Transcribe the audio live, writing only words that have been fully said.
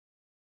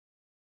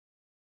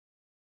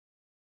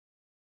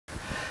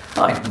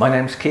Hi, my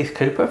name's Keith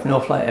Cooper of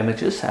Northlight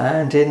Images,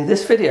 and in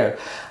this video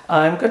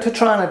I'm going to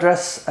try and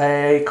address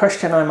a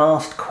question I'm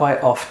asked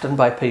quite often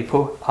by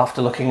people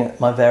after looking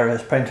at my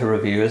various printer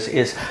reviews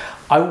is,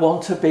 I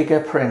want a bigger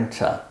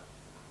printer.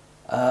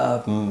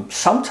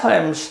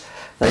 Sometimes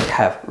they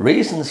have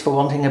reasons for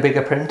wanting a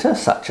bigger printer,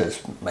 such as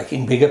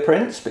making bigger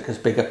prints because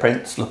bigger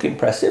prints look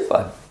impressive.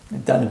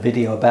 I've done a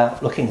video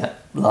about looking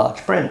at large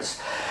prints.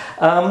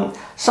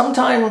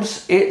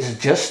 Sometimes it's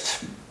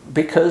just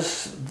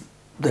because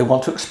they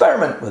want to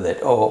experiment with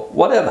it or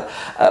whatever.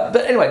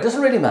 But anyway, it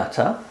doesn't really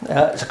matter.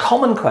 It's a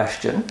common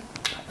question,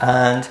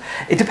 and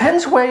it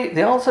depends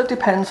the answer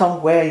depends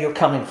on where you're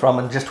coming from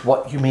and just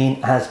what you mean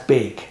as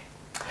big.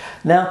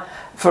 Now,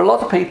 for a lot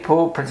of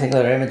people printing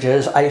their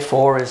images,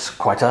 A4 is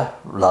quite a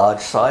large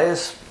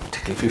size,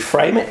 particularly if you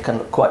frame it, it can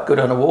look quite good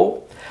on a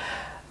wall.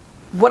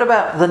 What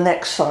about the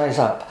next size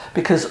up?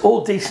 Because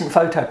all decent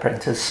photo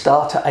printers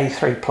start at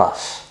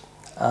A3+.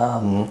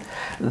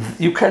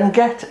 You can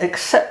get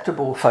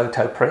acceptable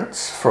photo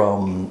prints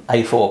from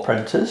A4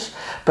 printers,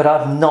 but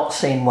I've not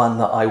seen one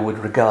that I would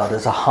regard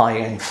as a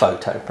high-end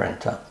photo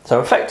printer.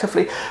 So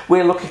effectively,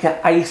 we're looking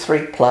at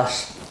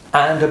A3+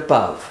 and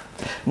above.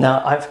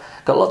 Now, I've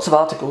got lots of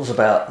articles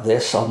about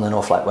this on the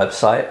Northlight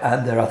website,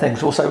 and there are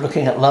things also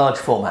looking at large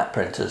format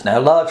printers. Now,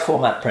 large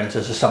format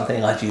printers are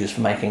something I'd use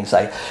for making,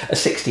 say, a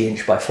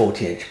 60-inch by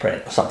 40-inch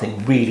print, or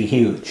something really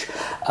huge.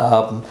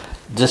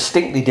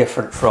 Distinctly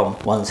different from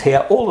ones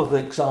here. All of the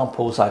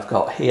examples I've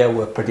got here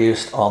were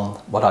produced on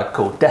what I'd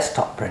call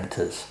desktop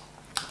printers.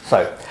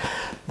 So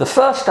the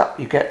first up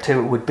you get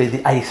to would be the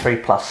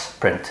A3+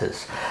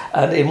 printers.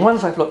 And in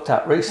ones I've looked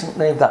at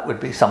recently, that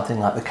would be something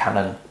like the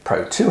Canon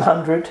Pro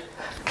 200,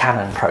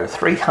 Canon Pro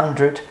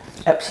 300,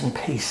 Epson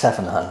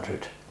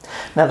P700.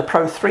 Now the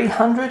Pro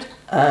 300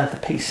 and the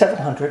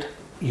P700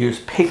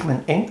 use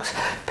pigment inks.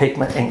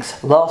 Pigment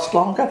inks last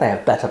longer, they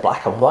have better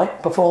black and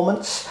white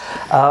performance,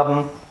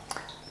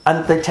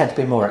 and they tend to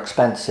be more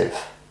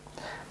expensive.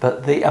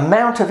 But the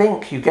amount of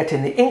ink you get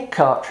in the ink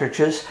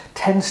cartridges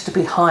tends to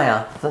be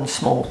higher than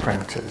small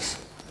printers.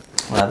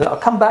 Now, I'll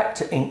come back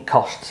to ink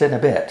costs in a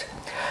bit.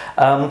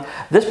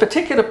 This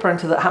particular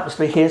printer that happens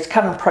to be here is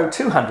Canon Pro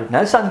 200.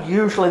 Now, it's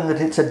unusual in that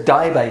it's a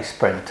dye-based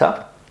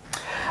printer,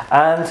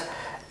 and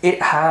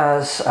it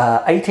has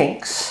 8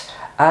 inks,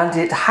 and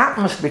it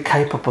happens to be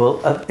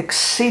capable of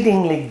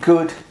exceedingly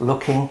good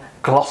looking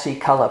glossy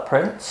colour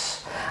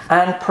prints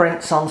and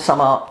prints on some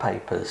art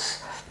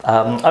papers.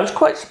 I was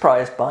quite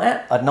surprised by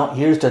it. I'd not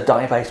used a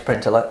dye-based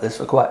printer like this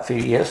for quite a few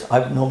years.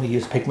 I've normally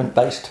used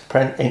pigment-based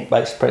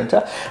ink-based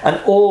printer,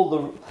 and all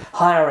the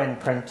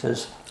higher-end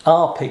printers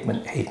are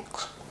pigment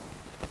inks.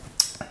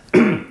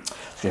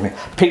 Excuse me.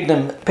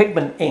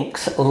 Pigment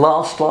inks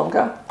last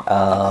longer.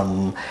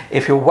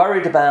 If you're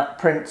worried about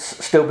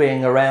prints still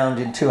being around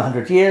in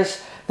 200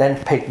 years,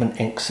 then pigment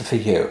inks are for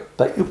you,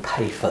 but you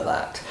pay for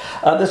that.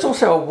 There's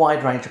also a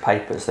wide range of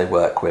papers they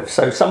work with.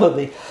 So some of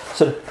the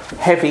sort of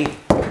heavy,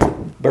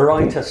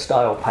 brighter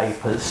style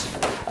papers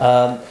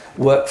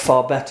work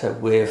far better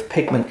with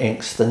pigment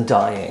inks than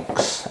dye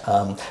inks.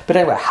 But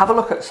anyway, have a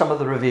look at some of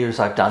the reviews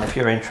I've done if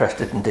you're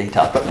interested in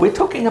detail. But we're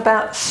talking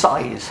about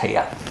size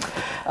here.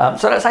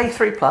 So that's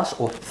A3+,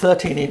 or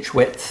 13-inch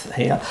width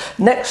here.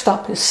 Next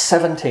up is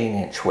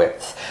 17-inch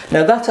width.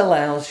 Now that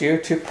allows you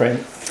to print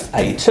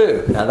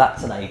A2. Now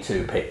that's an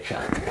A2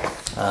 picture.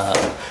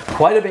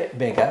 Quite a bit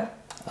bigger.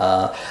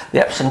 The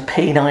Epson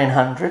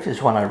P900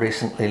 is one I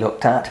recently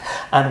looked at,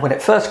 and when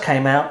it first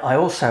came out I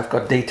also have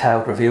got a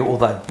detailed review,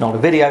 although not a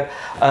video,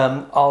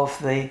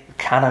 of the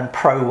Canon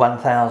Pro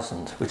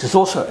 1000, which is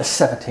also a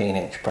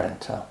 17-inch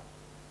printer.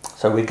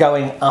 So we're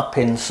going up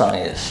in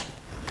size.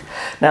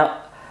 Now,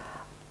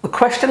 the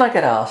question I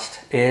get asked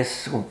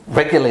is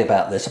regularly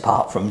about this,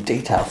 apart from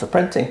details of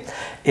printing,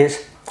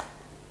 is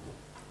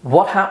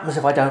what happens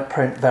if I don't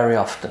print very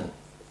often?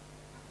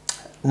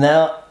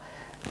 Now,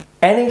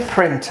 any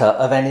printer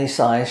of any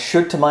size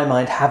should, to my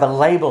mind, have a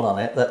label on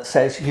it that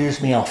says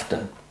use me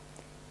often.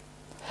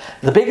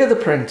 The bigger the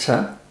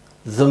printer,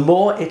 the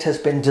more it has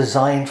been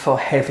designed for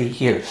heavy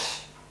use.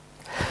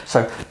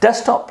 So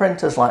desktop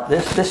printers like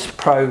this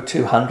Pro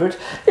 200,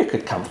 you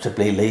could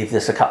comfortably leave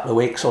this a couple of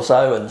weeks or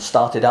so and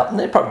start it up and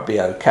it'd probably be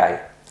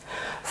okay.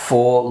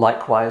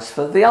 Likewise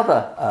for the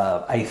other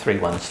A3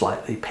 ones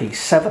like the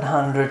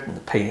P700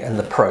 and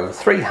the Pro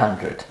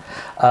 300.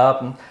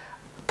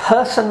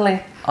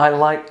 Personally, I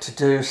like to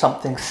do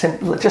something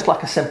simple, just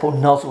like a simple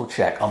nozzle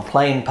check on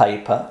plain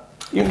paper.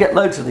 You can get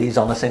loads of these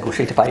on a single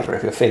sheet of paper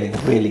if you're feeling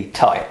really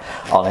tight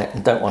on it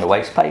and don't want to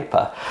waste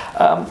paper.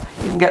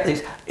 You can get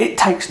these. It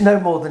takes no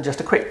more than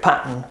just a quick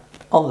pattern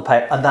on the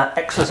paper, and that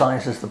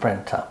exercises the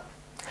printer.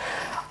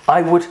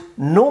 I would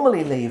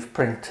normally leave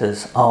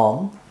printers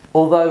on,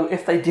 although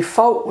if they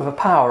default with a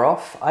power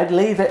off, I'd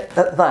leave it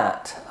at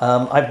that.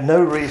 I've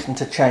no reason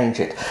to change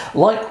it.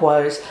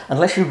 Likewise,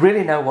 unless you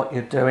really know what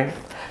you're doing,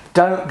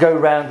 don't go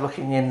around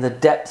looking in the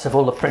depths of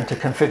all the printer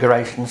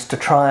configurations to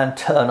try and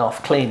turn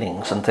off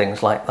cleanings and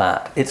things like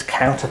that. It's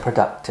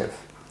counterproductive.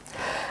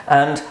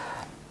 And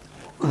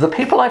the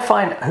people I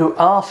find who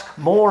ask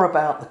more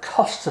about the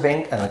costs of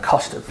ink and the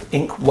cost of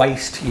ink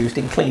waste used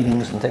in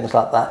cleanings and things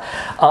like that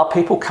are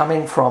people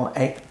coming from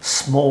a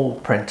small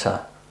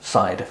printer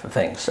side of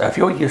things. So if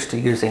you're used to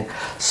using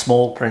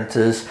small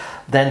printers,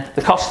 then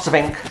the costs of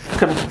ink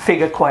can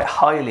figure quite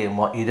highly in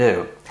what you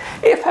do.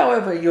 If,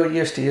 however, you're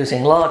used to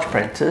using large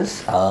printers,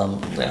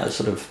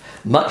 sort of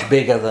much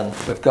bigger than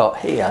we've got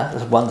here,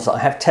 the ones that I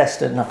have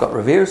tested and I've got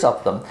reviews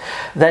of them,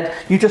 then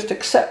you just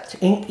accept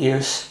ink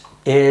use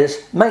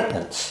is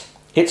maintenance.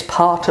 It's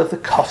part of the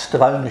cost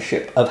of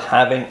ownership of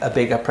having a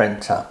bigger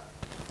printer.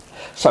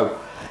 So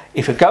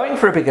if you're going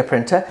for a bigger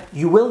printer,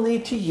 you will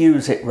need to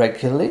use it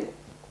regularly.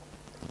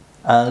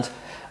 And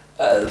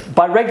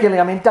by regularly,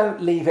 I mean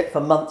don't leave it for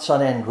months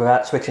on end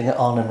without switching it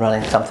on and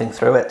running something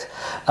through it.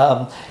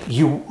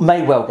 You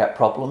may well get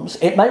problems.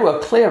 It may well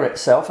clear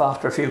itself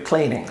after a few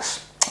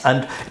cleanings.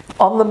 And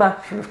on the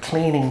matter of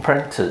cleaning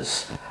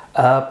printers,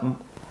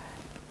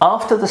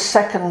 after the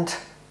second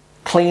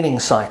cleaning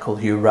cycle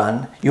you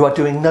run, you are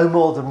doing no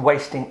more than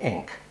wasting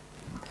ink.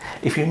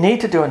 If you need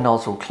to do a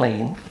nozzle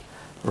clean,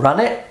 run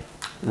it,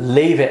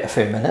 leave it a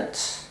few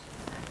minutes,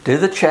 do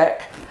the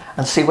check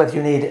and see whether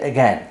you need it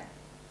again.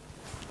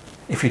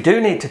 If you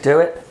do need to do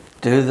it,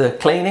 do the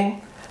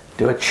cleaning,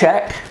 do a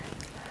check,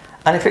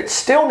 and if it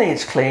still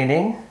needs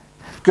cleaning,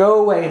 go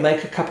away,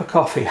 make a cup of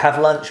coffee, have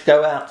lunch,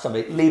 go out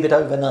somewhere, leave it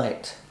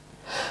overnight.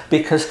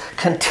 Because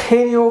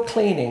continual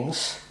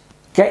cleanings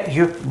get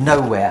you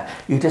nowhere.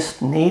 You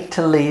just need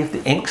to leave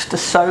the inks to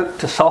soak,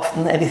 to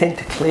soften anything,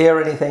 to clear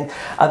anything,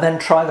 and then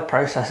try the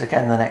process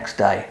again the next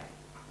day.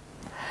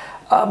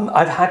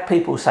 I've had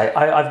people say,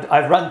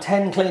 I've run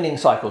 10 cleaning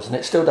cycles and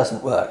it still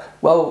doesn't work.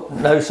 Well,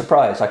 no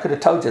surprise. I could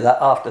have told you that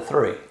after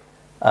 3.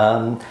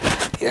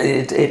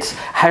 It's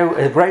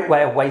a great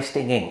way of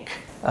wasting ink.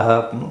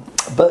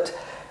 But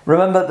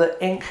remember that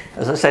ink,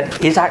 as I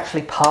said, is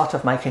actually part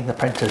of making the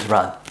printers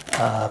run.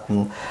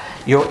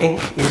 Your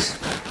ink is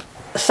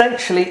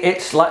essentially,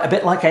 it's like a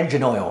bit like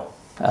engine oil.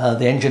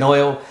 The engine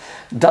oil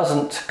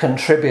doesn't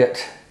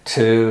contribute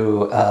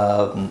to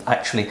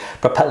actually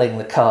propelling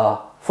the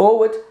car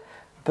forward,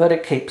 but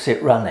it keeps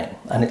it running.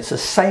 And it's the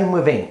same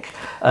with ink.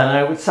 And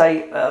I would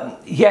say,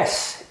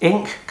 yes,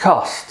 ink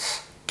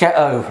costs. Get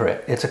over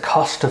it. It's a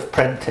cost of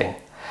printing.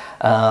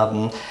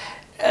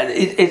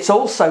 It's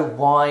also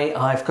why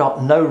I've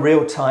got no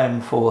real time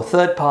for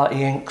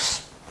third-party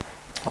inks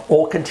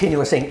or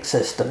continuous ink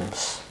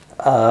systems.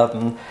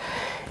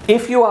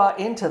 If you are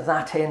into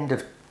that end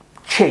of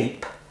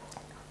cheap,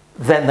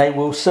 then they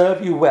will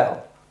serve you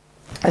well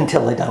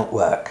until they don't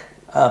work.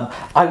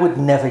 I would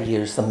never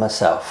use them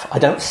myself. I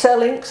don't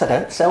sell inks, I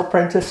don't sell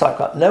printers, so I've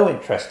got no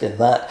interest in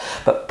that.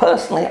 But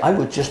personally, I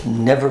would just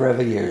never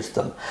ever use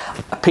them.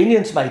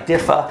 Opinions may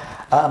differ.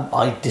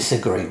 I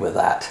disagree with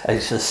that.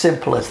 It's as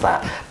simple as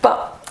that.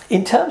 But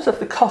in terms of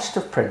the cost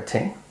of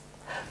printing,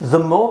 the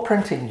more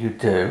printing you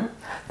do,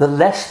 the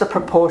less the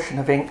proportion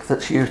of ink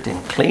that's used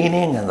in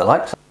cleaning and the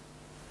likes.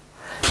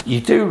 You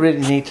do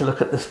really need to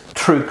look at the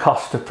true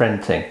cost of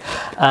printing.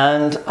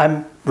 And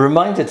I'm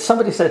reminded,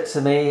 somebody said to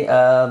me,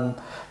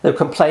 they were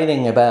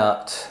complaining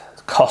about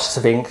the costs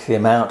of ink, the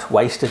amount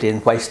wasted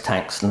in waste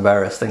tanks and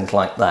various things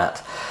like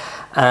that.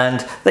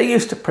 And they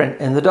used to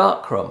print in the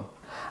darkroom.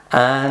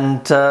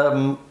 And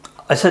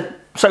I said,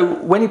 so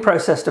when you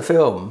processed a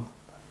film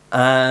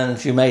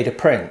and you made a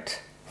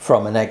print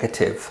from a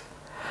negative,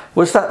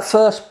 was that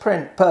first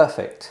print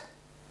perfect?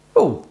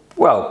 Oh,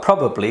 well,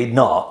 probably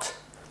not.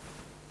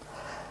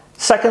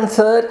 Second,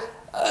 third,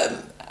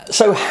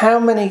 so how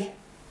many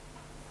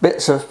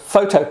bits of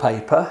photo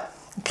paper,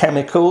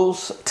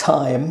 chemicals,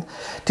 time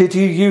did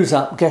you use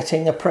up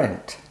getting a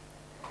print?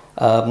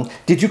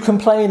 Did you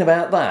complain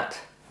about that?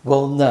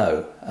 Well,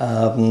 no.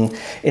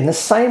 In the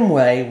same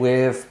way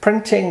with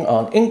printing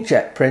on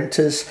inkjet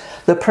printers,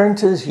 the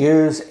printers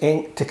use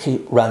ink to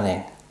keep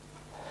running.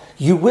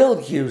 You will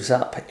use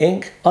up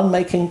ink on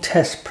making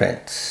test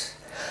prints.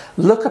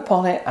 Look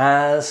upon it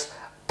as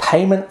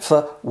payment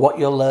for what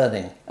you're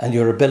learning and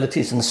your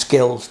abilities and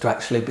skills to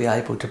actually be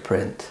able to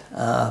print.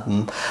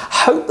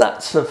 Hope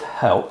that's of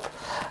help.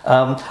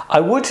 I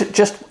would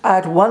just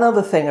add one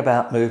other thing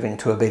about moving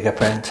to a bigger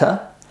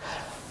printer.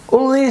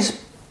 All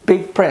these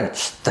big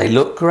prints, they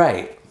look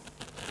great.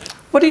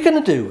 What are you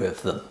going to do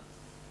with them?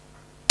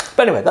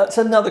 But anyway, that's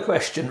another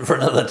question for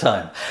another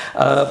time.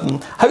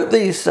 Hope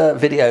these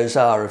videos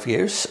are of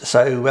use.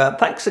 So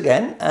thanks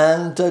again,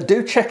 and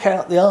do check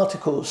out the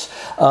articles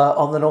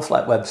on the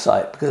Northlight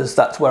website, because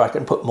that's where I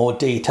can put more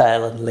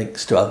detail and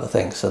links to other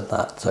things than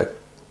that. So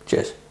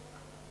cheers.